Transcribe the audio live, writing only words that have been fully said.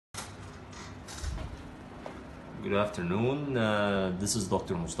Good afternoon. This is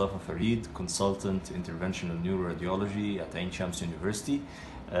Dr. Mostafa Farid, consultant interventional neuroradiology at Ainshams University.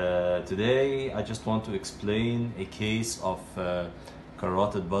 Today, I just want to explain a case of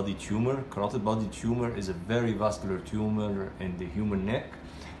carotid body tumor. Carotid body tumor is a very vascular tumor in the human neck.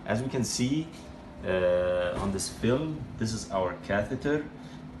 As we can see on this film, this is our catheter.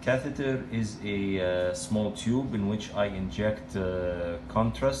 Catheter is a small tube in which I inject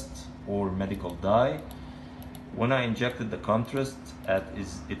contrast or medical dye. When I injected the contrast,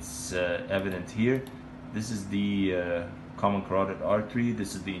 it's evident here. This is the common carotid artery,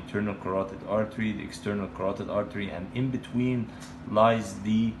 this is the internal carotid artery, the external carotid artery, and in between lies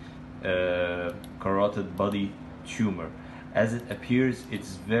the carotid body tumor. As it appears,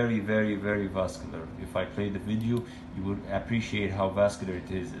 it's very vascular. If I play the video, you would appreciate how vascular it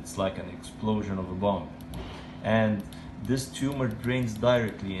is. It's like an explosion of a bomb. And this tumor drains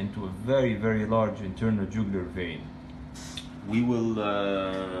directly into a very large internal jugular vein. We will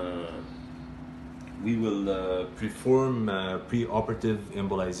perform preoperative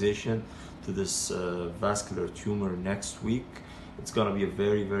embolization to this vascular tumor next week. It's going to be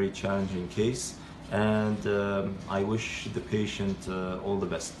a very challenging case, and I wish the patient all the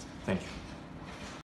best. Thank you.